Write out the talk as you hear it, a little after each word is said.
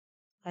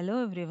Hello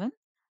everyone.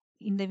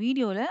 இந்த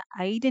வீடியோல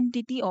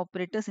identity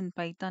operators இன்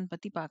Python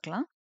பத்தி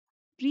பார்க்கலாம்.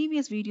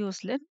 ப்ரீவியஸ்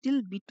வீடியோஸ்ல till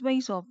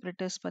bitwise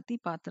ஆப்பரேட்டர்ஸ் பத்தி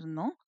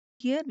பார்த்திருந்தோம்.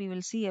 Here we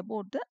will see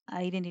about the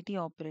identity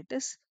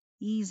operators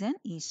is and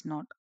is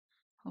not.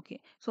 Okay.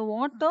 So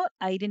what are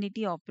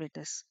identity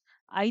operators?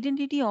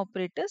 Identity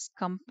operators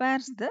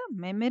compares the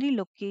memory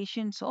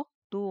locations of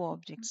two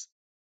objects.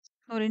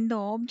 So ரெண்டு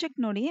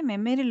ஆப்ஜெக்ட்னுடைய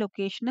memory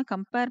லொகேஷனை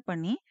compare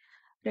பண்ணி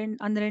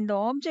அந்த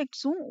 2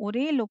 ஆப்ஜெக்ட்ஸும்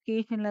ஒரே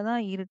லொகேஷன்ல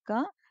தான்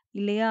இருக்கா,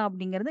 இல்லையா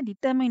அப்படிங்கிறத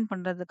டிட்டர்மைன்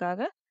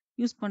பண்றதுக்காக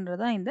use பண்றது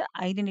தான் இந்த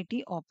identity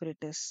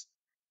operators.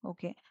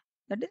 Okay.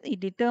 That is, it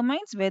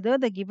determines whether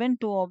the given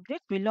two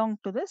objects belong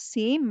to the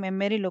same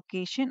memory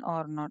location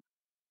or not.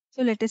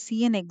 So let us see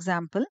an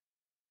example.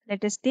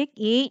 Let us take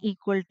a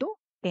equal to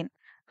 10.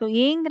 So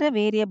aங்கிற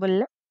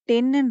வேரியபிள்ல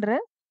 10ன்ற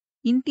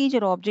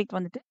integer object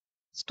வந்துட்டு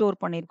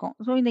store பண்ணியிருக்கோம்.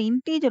 So இந்த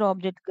integer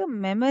ஆப்ஜெக்ட்க்கு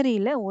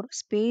மெமரியில ஒரு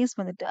space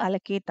வந்துட்டு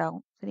allocate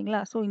ஆகும்.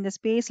 சரிங்களா? So இந்த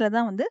ஸ்பேஸ்ல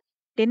தான் வந்து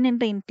 10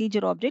 என்ற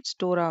இன்டீஜர் ஆப்ஜெக்ட்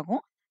ஸ்டோர்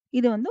ஆகும்.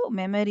 இது வந்து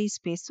மெமரி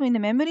ஸ்பேஸ். ஸோ இந்த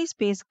மெமரி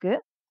ஸ்பேஸ்க்கு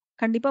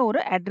கண்டிப்பா ஒரு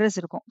அட்ரஸ்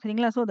இருக்கும்.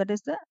 சரிங்களா? So that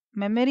is the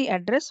memory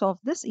address of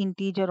this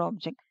integer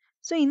object.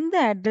 So இந்த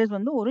அட்ரஸ்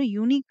வந்து ஒரு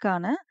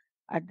யூனிக்கான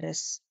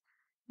அட்ரஸ்.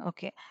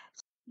 ஓகே.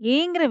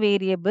 ஏங்கிற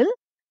வேரியபிள்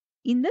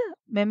இந்த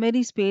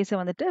மெமரி ஸ்பேஸ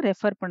வந்துட்டு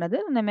ரெஃபர் பண்ணுது.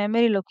 இந்த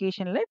மெமரி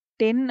லொகேஷன்ல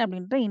 10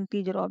 அப்படின்ற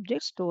இன்டீஜர்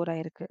ஆப்ஜெக்ட் ஸ்டோர்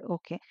ஆயிருக்கு.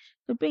 ஓகே.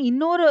 இப்போ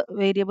இன்னொரு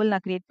வேரியபிள்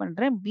நான் கிரியேட்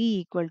பண்றேன். b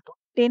ஈக்குவல் டு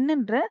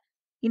 10ன்ற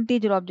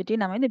இன்டீஜர் ஆப்ஜெக்ட்டை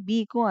நம்ம இந்த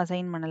bக்கும்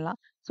அசைன் பண்ணலாம்.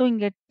 ஸோ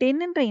இங்க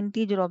 10ன்ற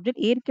இன்டீஜர்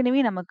ஆப்ஜெக்ட் ஏற்கனவே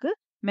நமக்கு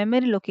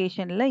மெமரி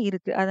லொகேஷன்ல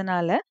இருக்கு.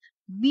 அதனால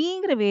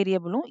bங்கிற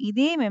வேரியபிளும்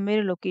இதே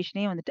மெமரி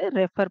லொகேஷனே வந்துட்டு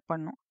ரெஃபர்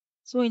பண்ணும்.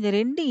 ஸோ இந்த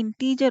 2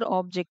 இன்டீஜர்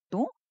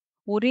ஆப்ஜெக்ட்டும்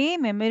ஒரே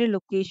மெமரி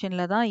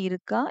லொகேஷன்ல தான்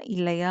இருக்கா,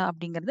 இல்லையா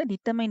அப்படிங்கிறத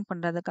டிட்டர்மைன்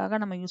பண்றதுக்காக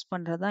நம்ம யூஸ்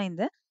பண்றது தான்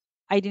இந்த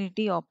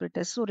identity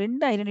operators. So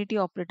 2 identity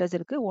operators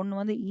இருக்கு. ஒன்னு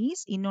வந்து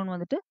இஸ், இன்னொன்னு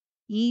வந்துட்டு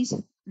is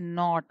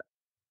not.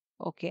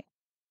 Okay.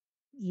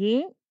 A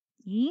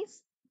is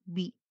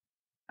B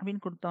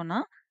அப்படின்னு கொடுத்தோம்னா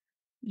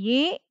ஏ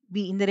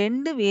பி இந்த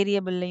 2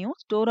 வேரியபிள்லையும்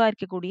ஸ்டோர்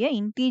ஆயிருக்கக்கூடிய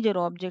இன்டீஜர்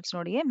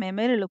ஆப்ஜெக்ட்ஸ்னுடைய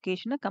மெமரி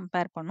லொகேஷனை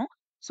கம்பேர் பண்ணும்.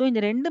 ஸோ இந்த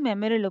 2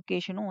 மெமரி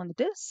லொகேஷனும்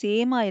வந்துட்டு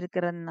சேமா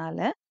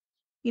இருக்கிறதுனால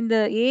இந்த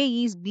ஏ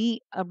இஸ் பி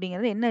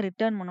அப்படிங்கிறது என்ன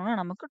ரிட்டர்ன் பண்ணும்னா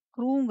நமக்கு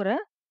ட்ரூங்கிற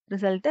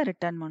ரிசல்ட்டை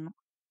ரிட்டர்ன் பண்ணும்.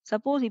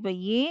 சப்போஸ் இப்போ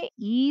ஏ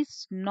இஸ்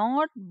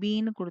நாட்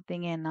பின்னு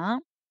கொடுத்தீங்கன்னா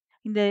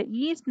இந்த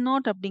ஈஸ்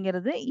நாட்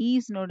அப்படிங்கிறது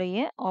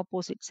ஈஸ்னுடைய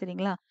ஆப்போசிட்.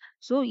 சரிங்களா?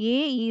 So A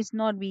is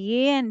not be,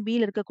 A and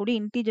பியில் இருக்கக்கூடிய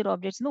இன்டீஜர்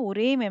ஆப்ஜெக்ட்ஸ் வந்து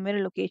ஒரே மெமரி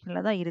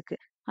லொகேஷன்ல தான் இருக்கு.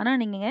 ஆனா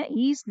நீங்க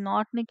ஈஸ்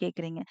நாட்னு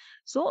கேக்குறீங்க.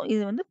 ஸோ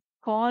இது வந்து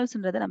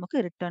ஃபால்ஸ்ன்றதை நமக்கு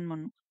ரிட்டர்ன்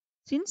பண்ணும்.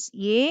 Since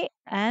A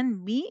and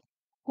B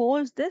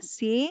holes the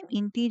same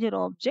integer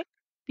object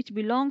which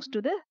belongs to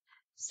the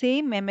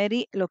same memory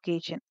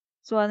location.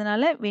 So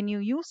அதனால when you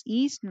use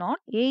is not,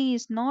 a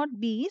is not,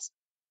 b is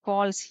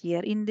false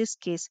here in this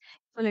case.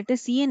 So let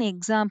us see an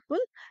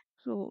example.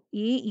 So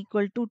a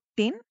equal to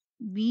 10,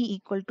 b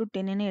equal to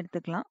 10 ன்னு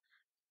எடுத்துக்கலாம்.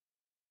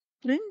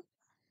 Print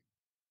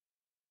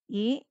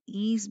a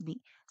is b.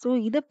 So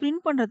இதை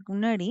print பண்றதுக்கு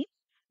முன்னாடி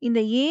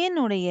இந்த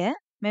ஏனுடைய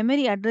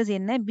memory address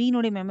என்ன,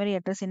 பினுடைய memory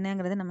address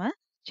என்னங்கிறத நம்ம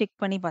check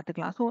பண்ணி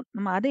பார்த்துக்கலாம். ஸோ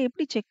நம்ம அதை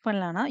எப்படி செக்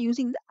பண்ணலாம்னா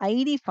using the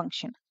ID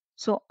function.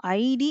 So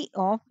ID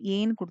of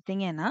ஏன்னு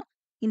கொடுத்தீங்கன்னா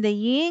இந்த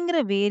ஏங்கிற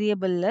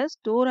வேரியபிள்ல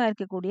ஸ்டோர்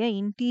ஆயிருக்கக்கூடிய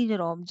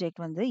இன்டீஜர் ஆப்ஜெக்ட்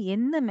வந்து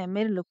எந்த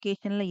மெமரி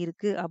லொகேஷன்ல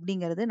இருக்கு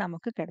அப்படிங்கிறது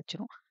நமக்கு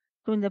கிடைச்சிரும்.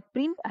 ஸோ இந்த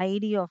print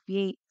ID of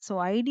A, so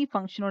ID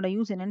ஃபங்க்ஷனோட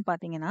use என்னன்னு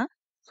பார்த்தீங்கன்னா,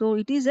 so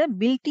it is a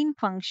built-in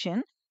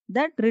function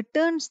that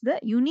returns the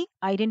unique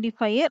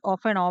identifier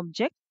of an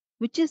object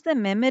which is the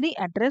memory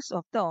address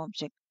of the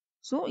object.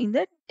 So இந்த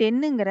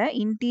 10ங்கிற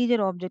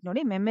integer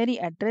ஆப்ஜெக்ட்னுடைய memory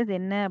address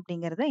என்ன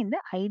அப்படிங்கிறத இந்த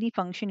ID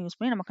function use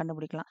பண்ணி நம்ம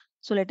கண்டுபிடிக்கலாம்.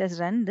 So let us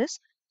run this.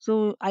 So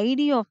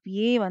ID of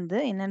ஏ வந்து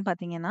என்னன்னு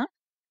பார்த்தீங்கன்னா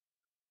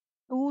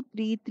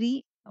 233.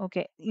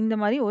 ஓகே. இந்த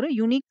மாதிரி ஒரு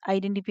யூனிக்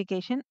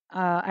ஐடென்டிஃபிகேஷன்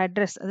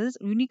அட்ரஸ், அதாவது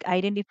யூனிக்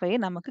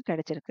ஐடென்டிஃபையர் நமக்கு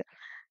கிடைச்சிருக்கு.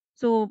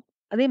 ஸோ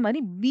அதே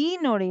மாதிரி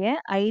பினுடைய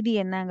ஐடி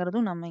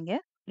என்னங்கிறதும் நம்ம இங்க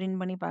பிரிண்ட்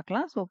பண்ணி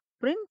பார்க்கலாம். So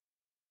print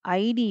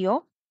ID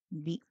of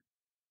B.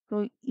 So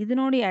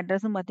இதனுடைய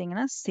அட்ரஸும்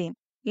பார்த்தீங்கன்னா சேம்.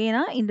 ஏன்னா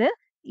இந்த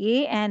ஏ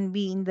அண்ட்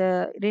பி இந்த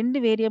 2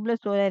 வேரியபிள்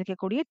ஸ்டோர்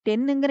ஆயிருக்கக்கூடிய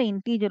 10ங்கிற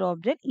இன்டீஜர்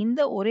ஆப்ஜெக்ட்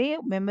இந்த ஒரே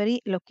மெமரி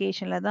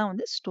லொகேஷன்ல தான்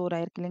வந்து ஸ்டோர்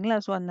ஆயிருக்கு இல்லைங்களா?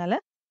 ஸோ அதனால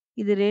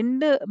இது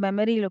 2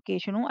 memory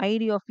லொகேஷனும்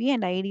ID of A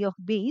and IT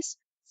of B is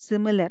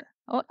similar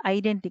R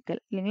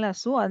identical இல்லைங்களா?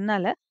 ஸோ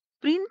அதனால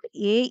பிரிண்ட்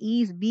ஏ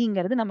இஸ்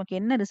பிங்கிறது நமக்கு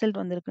என்ன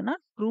ரிசல்ட் வந்திருக்குன்னா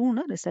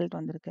ட்ரூன்னு ரிசல்ட்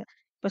வந்திருக்கு.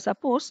 இப்போ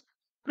suppose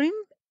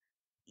print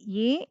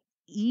A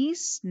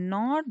is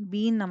not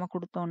பின்னு நம்ம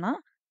கொடுத்தோம்னா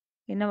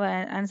என்ன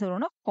ஆன்சர்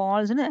வரும்னா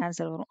ஃபால்ஸ்னு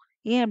ஆன்சர் வரும்.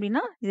 ஏன்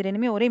அப்படின்னா இது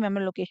ரெண்டுமே ஒரே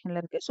மெமரி லொகேஷன்ல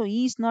இருக்கு. ஸோ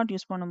இஸ் நாட்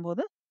யூஸ்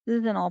பண்ணும்போது this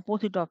is an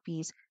opposite of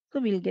is. So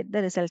we'll get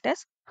the result as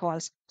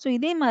false. So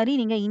இதே மாதிரி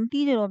நீங்க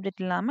இன்டீஜர்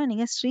ஆப்ஜெக்ட் இல்லாம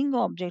நீங்க ஸ்ட்ரிங்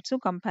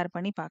ஆப்ஜெக்ட்ஸும் கம்பேர்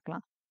பண்ணி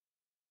பார்க்கலாம்.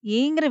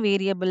 ஏங்கிற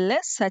வேரியபிள்ல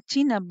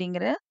சச்சின்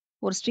அப்படிங்கிற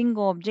ஒரு ஸ்ட்ரிங்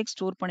ஆப்ஜெக்ட்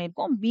ஸ்டோர்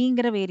பண்ணியிருக்கோம்.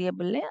 பிங்கிற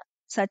வேரியபிள்ல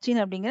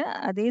சச்சின் அப்படிங்கிற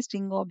அதே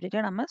ஸ்ட்ரிங்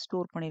ஆப்ஜெக்டை நம்ம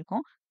ஸ்டோர்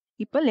பண்ணியிருக்கோம்.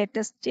 இப்போ let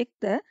us check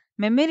the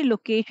memory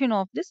location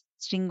of this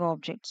string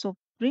object. So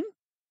print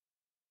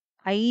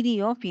id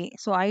of a.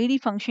 So ID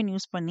function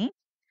use பண்ணி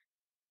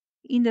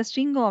இந்த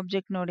ஸ்ட்ரிங்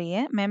ஆப்ஜெக்ட்னுடைய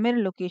மெமரி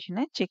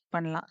லொகேஷனை செக்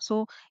பண்ணலாம். ஸோ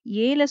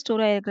ஏல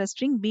ஸ்டோர் ஆயிருக்கிற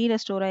ஸ்ட்ரிங், பில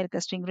ஸ்டோர்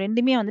ஆயிருக்கிற ஸ்ட்ரிங்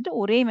 2மே வந்துட்டு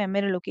ஒரே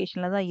மெமரி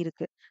லொகேஷன்ல தான்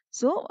இருக்கு.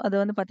 ஸோ அது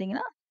வந்து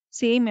பார்த்தீங்கன்னா,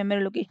 சேம்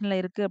மெமரி லொகேஷன்ல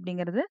இருக்கு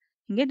அப்படிங்கிறது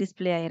இங்க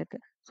டிஸ்ப்ளே ஆயிருக்கு.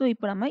 ஸோ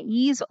இப்போ நம்ம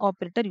ஈஸ்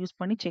ஆப்பரேட்டர் யூஸ்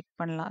பண்ணி செக்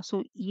பண்ணலாம். So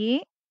A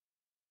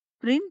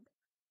print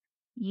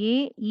A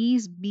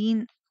is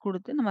பின்னு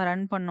குடுத்து நம்ம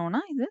ரன்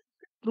பண்ணோம்னா, இது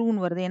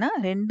ட்ரூன்னு வருது. ஏன்னா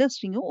 2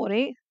 ஸ்ட்ரிங்கும்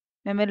ஒரே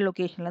மெமரி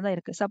லொகேஷன்ல தான்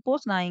இருக்கு.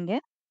 சப்போஸ் நான் இங்க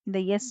இந்த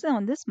எஸ்ஸ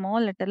வந்து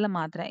ஸ்மால் லெட்டர்ல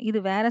மாத்துறேன். இது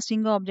வேற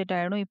ஸ்ட்ரிங் ஆப்ஜெக்ட்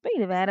ஆயிடும். இப்ப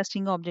இது வேற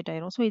ஸ்ட்ரிங் ஆப்ஜெக்ட்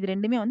ஆயிரும். ஸோ இது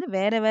 2மே வந்து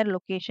வேற வேற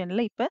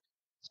லொகேஷன்ல இப்ப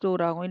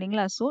ஸ்டோர் ஆகும்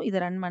இல்லைங்களா? ஸோ இத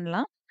ரன்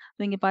பண்ணலாம்.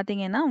 ஸோ இங்க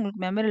பார்த்தீங்கன்னா,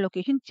 உங்களுக்கு மெமரி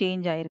லொகேஷன்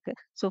சேஞ்ச் ஆயிருக்கு.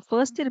 ஸோ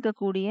ஃபர்ஸ்ட்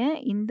இருக்கக்கூடிய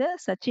இந்த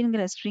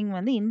சச்சின்ங்கிற ஸ்ட்ரிங்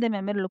வந்து இந்த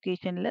மெமரி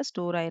லொகேஷன்ல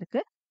ஸ்டோர்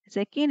ஆயிருக்கு.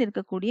 செகண்ட்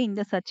இருக்கக்கூடிய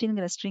இந்த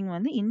சச்சின்ங்கிற ஸ்ட்ரிங்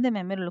வந்து இந்த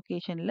மெமரி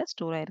லொகேஷன்ல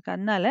ஸ்டோர் ஆயிருக்கு.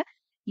 அதனால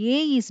ஏ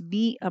இஸ்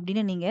பி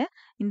அப்படின்னு நீங்க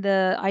இந்த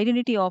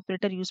ஐடென்டிட்டி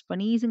ஆப்பரேட்டர் யூஸ்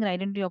பண்ணி ஈஸ்ங்கிற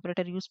ஐடென்டிட்டி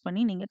ஆப்பரேட்டர் யூஸ்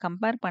பண்ணி நீங்க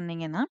கம்பேர்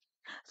பண்ணீங்கன்னா,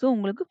 ஸோ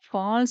உங்களுக்கு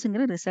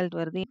ஃபால்ஸ்ங்கிற ரிசல்ட்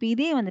வருது. இப்ப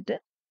இதே வந்துட்டு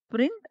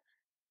பிரிண்ட்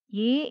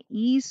ஏ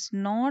இஸ்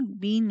நாட்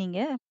பின்னு நீங்க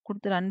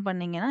குடுத்து ரன்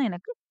பண்ணீங்கன்னா,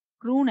 எனக்கு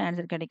ட்ரூன்னு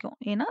ஆன்சர் கிடைக்கும்.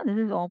 ஏன்னா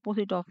this is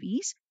opposite of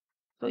is.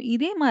 So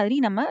இதே மாதிரி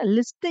நம்ம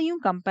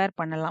லிஸ்ட்டையும் கம்பேர்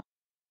பண்ணலாம்.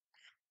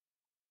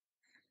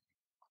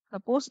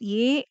 சப்போஸ்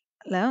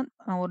ஏல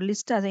நான் ஒரு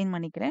லிஸ்ட் அசைன்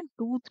பண்ணிக்கிறேன்.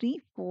 2, 3,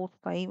 4,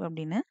 5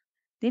 அப்படின்னு.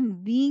 தென்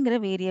பிங்கிற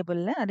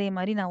வேரியபிள்ல அதே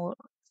மாரி நான்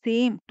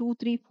சேம் 2,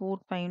 3, 4,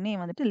 5ன்னே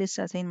வந்துட்டு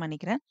லிஸ்ட் அசைன்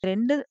பண்ணிக்கிறேன்.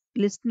 2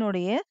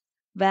 லிஸ்ட்னுடைய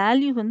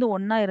வேல்யூ வந்து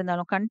ஒண்ணா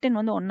இருந்தாலும், கன்டென்ட்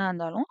வந்து ஒண்ணா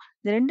இருந்தாலும்,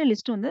 இந்த 2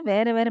 லிஸ்ட் வந்து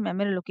வேற வேற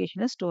மெமரி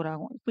லொகேஷன்ல ஸ்டோர்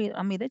ஆகும். இப்ப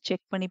நம்ம இத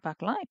செக் பண்ணி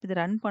பார்க்கலாம். இப்ப இத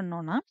ரன்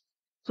பண்ணோம்னா,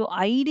 ஸோ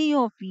ஐடி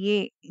ஆஃப் ஏ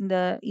இந்த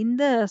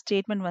இந்த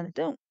ஸ்டேட்மெண்ட்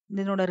வந்துட்டு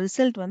இதனோட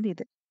ரிசல்ட் வந்து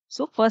இது.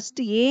 ஸோ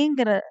ஃபர்ஸ்ட்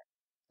ஏங்கிற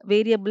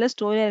வேரியபிள்ல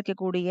ஸ்டோர்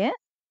இருக்கக்கூடிய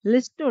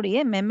லிஸ்டோடைய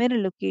மெமரி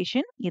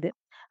லொகேஷன் இது.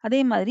 அதே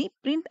மாதிரி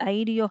பிரிண்ட்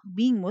ஐடி ஆஃப்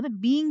பிங்கும்போது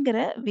பிங்கிற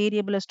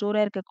வேரியபிள்ல ஸ்டோர்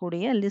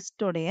இருக்கக்கூடிய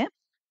லிஸ்டோடைய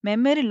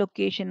மெமரி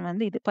லொகேஷன்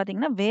வந்து இது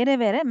பார்த்தீங்கன்னா, வேற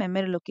வேற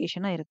மெமரி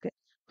லொகேஷனா இருக்கு.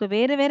 ஸோ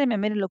வேற வேற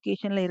மெமரி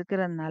லொகேஷன்ல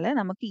இருக்கிறதுனால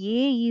நமக்கு ஏ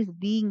இஸ்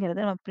பிங்கிறத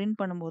நம்ம பிரிண்ட்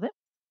பண்ணும்போது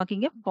நமக்கு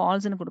இங்க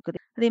ஃபால்ஸ்ன்னு குடுக்குது.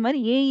 அதே மாதிரி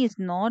ஏ is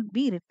not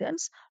be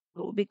returns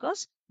true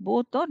because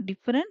both are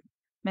different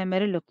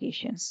memory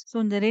locations. So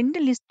இந்த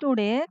 2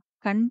 லிஸ்டோடைய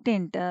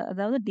கன்டென்ட்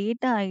அதாவது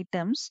டேட்டா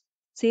ஐட்டம்ஸ்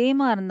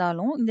சேமா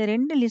இருந்தாலும், இந்த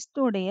 2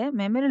 லிஸ்ட்டோடைய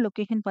மெமரி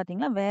லொகேஷன்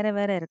பார்த்தீங்கன்னா, வேற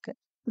வேற இருக்கு.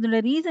 இதோட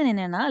ரீசன்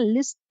என்னன்னா,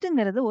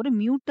 லிஸ்ட்ங்கிறது ஒரு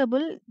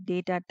மியூட்டபிள்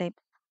டேட்டா டைப்.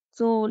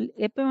 ஸோ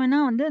எப்ப வேணா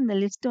வந்து அந்த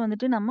லிஸ்ட்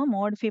வந்துட்டு நம்ம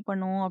மாடிஃபை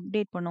பண்ணுவோம்,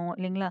 அப்டேட் பண்ணுவோம்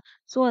இல்லைங்களா?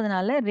 ஸோ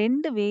அதனால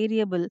 2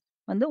 வேரியபிள்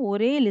வந்து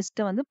ஒரே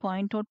லிஸ்ட்ட வந்து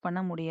பாயிண்ட் அவுட்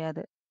பண்ண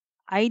முடியாது.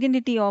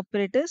 Identity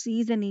operators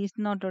is and is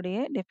not உடைய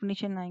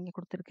டெஃபினிஷன் நான் இங்க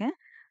குடுத்திருக்கேன்.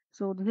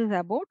 So this is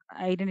about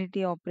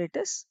identity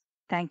operators.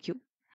 Thank you.